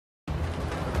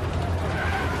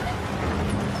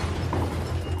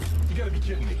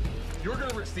kidding me? You're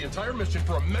gonna risk the entire mission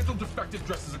for a mental defective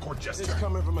dressed as a court jester. It's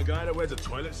coming from a guy that wears a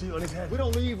toilet seat on his head. We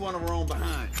don't leave one of our own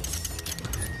behind.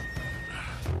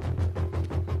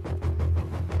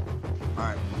 All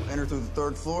right, we'll enter through the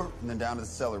third floor and then down to the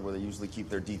cellar where they usually keep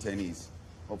their detainees.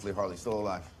 Hopefully Harley's still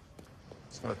alive.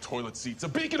 It's not a toilet seat. It's a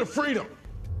beacon of freedom.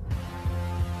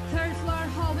 Third floor,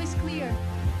 hallway's clear.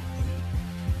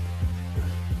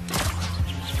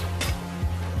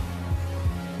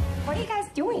 What are you guys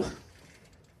doing?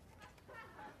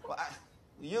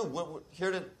 Well, we're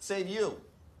here to save you.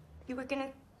 You were gonna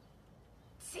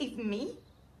save me?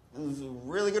 It was a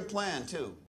really good plan, too.